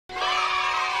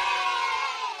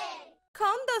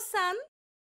Kondosan.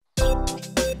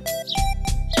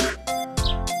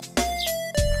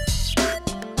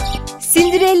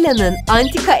 Sindirella'nın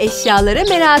antika eşyalara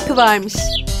merakı varmış.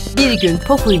 Bir gün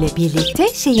Pofu ile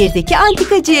birlikte şehirdeki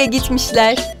antikacıya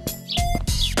gitmişler.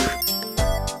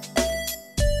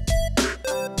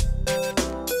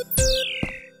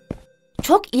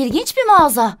 Çok ilginç bir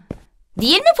mağaza.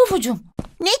 Değil mi Pofucuğum?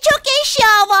 Ne çok eşya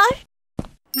var.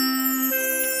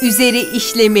 Üzeri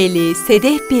işlemeli,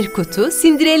 sedef bir kutu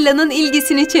Sindirella'nın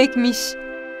ilgisini çekmiş.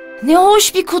 Ne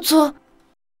hoş bir kutu.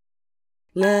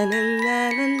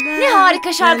 Ne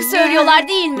harika şarkı söylüyorlar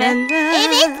değil mi?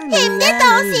 Evet, hem de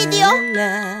dans ediyor.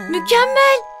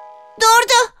 Mükemmel.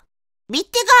 Durdu.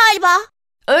 Bitti galiba.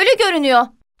 Öyle görünüyor.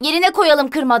 Yerine koyalım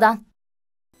kırmadan.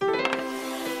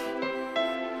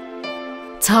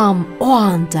 Tam o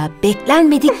anda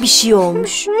beklenmedik bir şey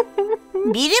olmuş.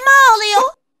 Biri mi ağlıyor?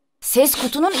 Ses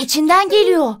kutunun içinden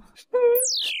geliyor.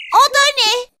 O da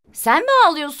ne? Sen mi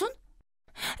ağlıyorsun?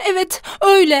 Evet,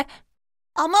 öyle.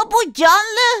 Ama bu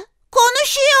canlı.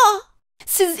 Konuşuyor.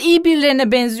 Siz iyi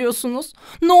birilerine benziyorsunuz.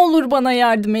 Ne olur bana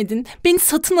yardım edin. Beni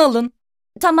satın alın.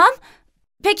 Tamam.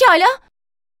 Pekala.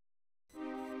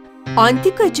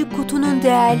 Antikacı kutunun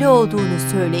değerli olduğunu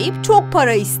söyleyip çok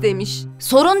para istemiş.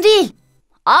 Sorun değil.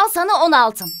 Al sana 10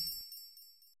 altın.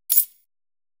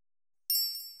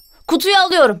 Kutuyu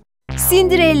alıyorum.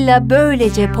 Sindirella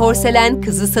böylece Porselen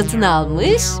Kız'ı satın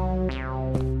almış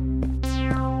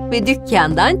ve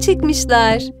dükkandan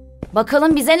çıkmışlar.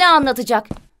 Bakalım bize ne anlatacak?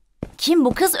 Kim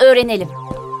bu kız öğrenelim.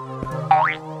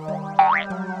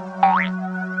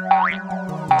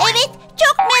 Evet,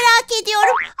 çok merak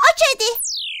ediyorum. Aç hadi.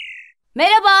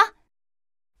 Merhaba.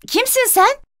 Kimsin sen?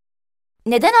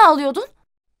 Neden ağlıyordun?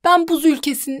 Ben buz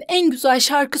ülkesinin en güzel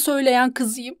şarkı söyleyen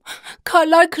kızıyım.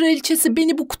 Karlar Kraliçesi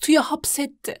beni bu kutuya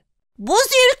hapsetti. Buz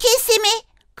ülkesi mi?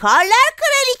 Karlar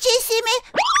Kraliçesi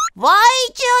mi? Vay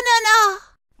canına.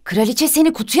 Kraliçe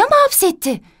seni kutuya mı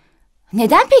hapsetti?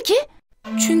 Neden peki?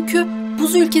 Çünkü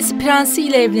buz ülkesi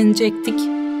prensiyle evlenecektik.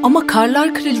 Ama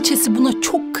Karlar Kraliçesi buna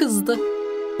çok kızdı.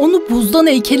 Onu buzdan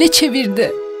heykele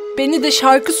çevirdi. Beni de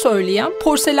şarkı söyleyen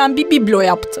porselen bir biblo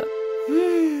yaptı.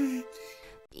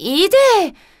 İyi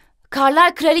de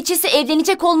Karlar Kraliçesi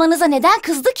evlenecek olmanıza neden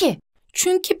kızdı ki?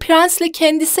 Çünkü prensle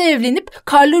kendisi evlenip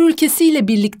Karlar ülkesiyle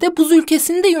birlikte buz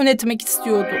ülkesini de yönetmek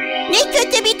istiyordu. Ne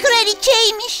kötü bir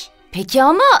kraliçeymiş. Peki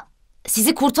ama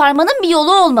sizi kurtarmanın bir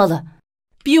yolu olmalı.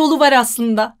 Bir yolu var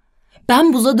aslında.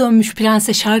 Ben buza dönmüş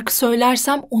prense şarkı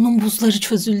söylersem onun buzları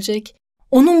çözülecek.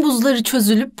 Onun buzları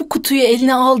çözülüp bu kutuyu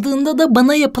eline aldığında da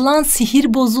bana yapılan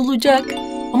sihir bozulacak.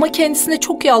 Ama kendisine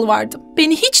çok yalvardım.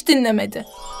 Beni hiç dinlemedi.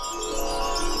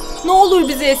 Ne olur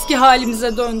bizi eski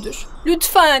halimize döndür.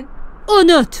 Lütfen.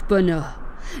 Unut bunu.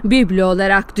 Biblo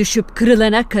olarak düşüp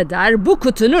kırılana kadar bu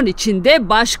kutunun içinde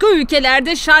başka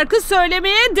ülkelerde şarkı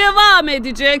söylemeye devam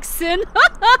edeceksin.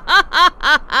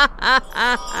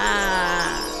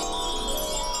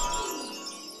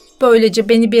 Böylece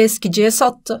beni bir eskiciye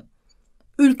sattı.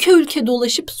 Ülke ülke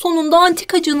dolaşıp sonunda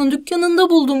antikacının dükkanında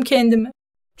buldum kendimi.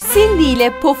 Cindy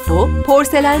ile Pofu,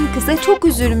 Porselen Kız'a çok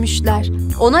üzülmüşler.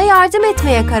 Ona yardım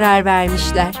etmeye karar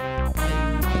vermişler.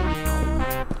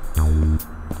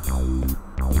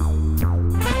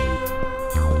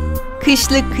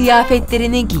 Kışlık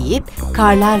kıyafetlerini giyip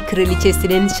Karlar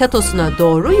Kraliçesi'nin şatosuna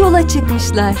doğru yola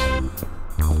çıkmışlar.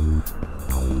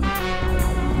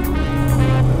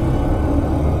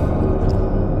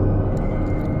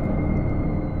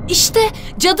 İşte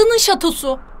cadının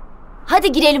şatosu.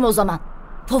 Hadi girelim o zaman.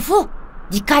 Pofu,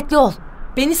 dikkatli ol.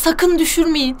 Beni sakın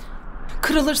düşürmeyin.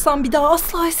 Kırılırsam bir daha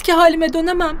asla eski halime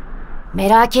dönemem.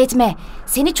 Merak etme,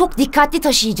 seni çok dikkatli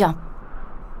taşıyacağım.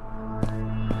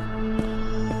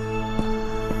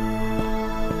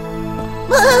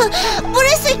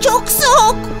 Burası çok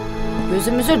soğuk.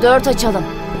 Gözümüzü dört açalım.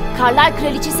 Karlar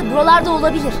Kraliçesi buralarda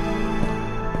olabilir.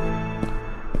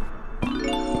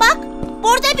 Bak,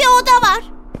 burada bir oda var.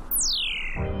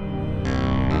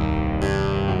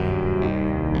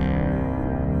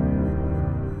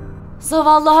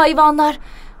 Zavallı hayvanlar.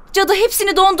 Cadı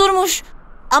hepsini dondurmuş.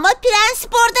 Ama prens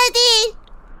burada değil.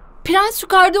 Prens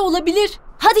yukarıda olabilir.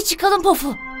 Hadi çıkalım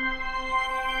Pofu.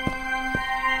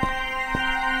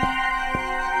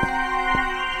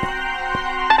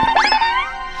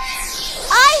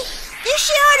 Ay,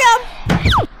 düşüyorum.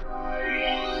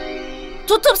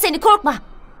 Tuttum seni, korkma.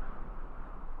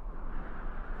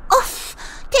 Of,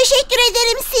 teşekkür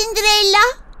ederim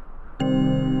Sindirella.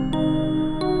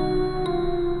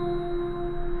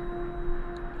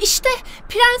 İşte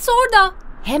prens orada.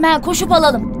 Hemen koşup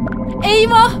alalım.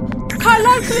 Eyvah!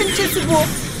 Karlar Kraliçesi bu.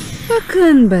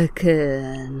 Bakın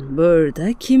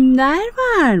burada kimler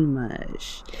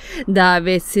varmış?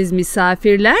 Davetsiz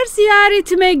misafirler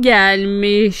ziyaretime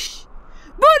gelmiş.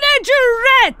 Bu ne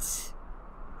cüret?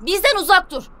 Bizden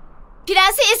uzak dur.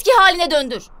 Prensi eski haline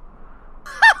döndür.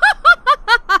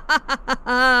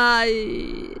 Ay,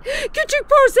 küçük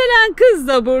porselen kız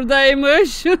da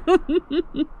buradaymış.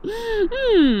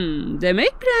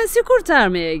 Demek prensi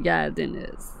kurtarmaya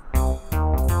geldiniz.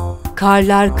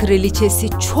 Karlar Kraliçesi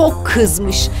çok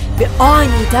kızmış ve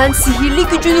aniden sihirli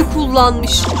gücünü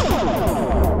kullanmış.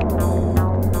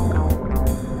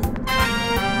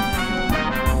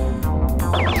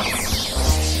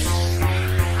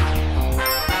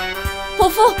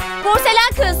 Pofu,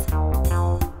 porselen kız.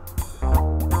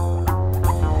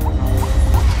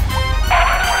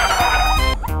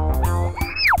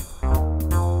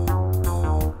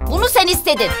 Bunu sen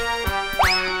istedin.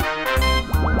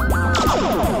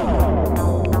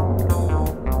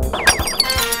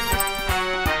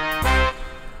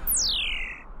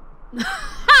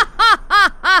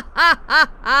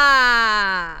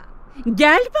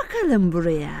 Gel bakalım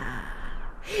buraya.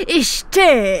 İşte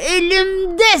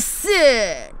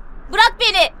elimdesin. Bırak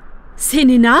beni.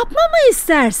 Seni ne yapmamı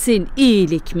istersin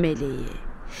iyilik meleği?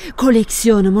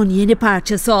 Koleksiyonumun yeni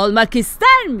parçası olmak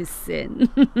ister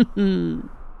misin?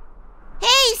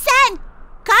 Hey sen!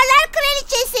 Karlar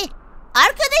Kraliçesi!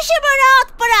 Arkadaşımı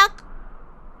rahat bırak!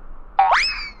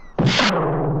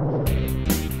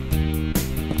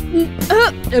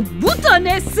 Bu da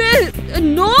nesi?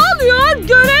 Ne oluyor?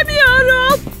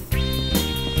 Göremiyorum.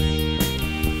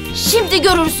 Şimdi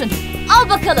görürsün. Al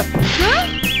bakalım.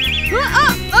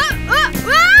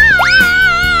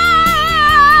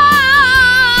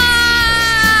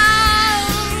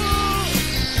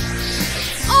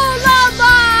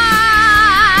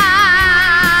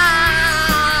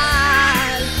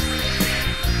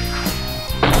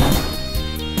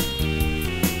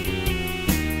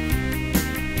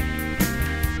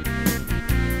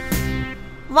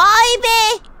 Vay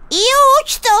be! İyi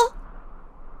uçtu.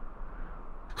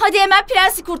 Hadi hemen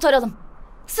prensi kurtaralım.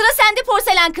 Sıra sende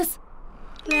porselen kız.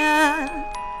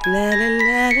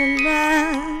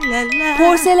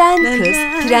 Porselen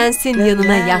kız prensin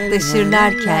yanına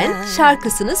yaklaşırlarken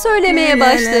şarkısını söylemeye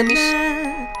başlamış.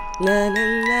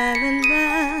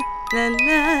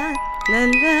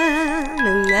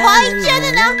 Vay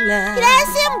canına!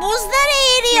 Prensin buzları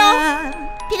eriyor.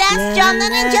 Prens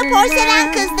canlanınca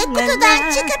porselen kız da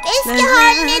kutudan çıkıp eski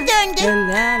haline döndü.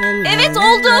 Evet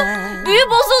oldu. Büyü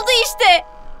bozuldu işte.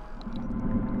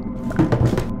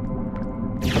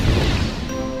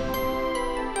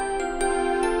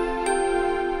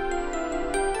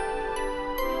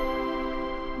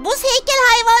 Buz heykel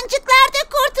hayvancıklar da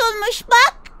kurtulmuş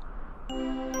bak.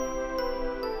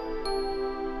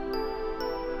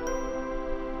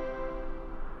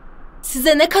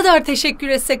 Size ne kadar teşekkür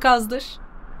etsek azdır.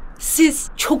 Siz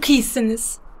çok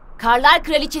iyisiniz. Karlar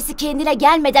Kraliçesi kendine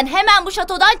gelmeden hemen bu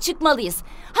şatodan çıkmalıyız.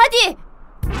 Hadi.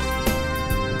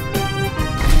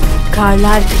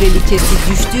 Karlar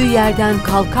Kraliçesi düştüğü yerden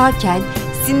kalkarken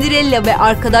Sindirella ve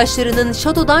arkadaşlarının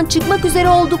şatodan çıkmak üzere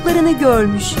olduklarını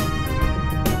görmüş.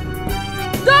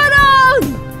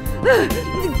 Durun!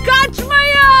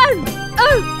 Kaçmayın!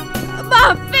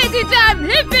 Mahvedeceğim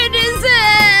hepinizi!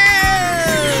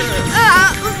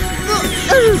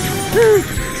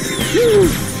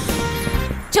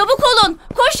 Çabuk olun.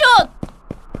 Koşun.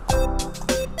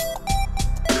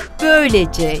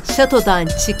 Böylece şatodan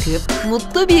çıkıp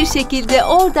mutlu bir şekilde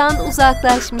oradan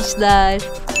uzaklaşmışlar.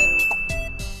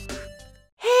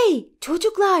 Hey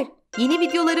çocuklar! Yeni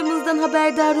videolarımızdan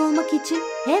haberdar olmak için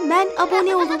hemen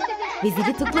abone olun ve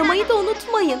zili tıklamayı da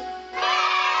unutmayın.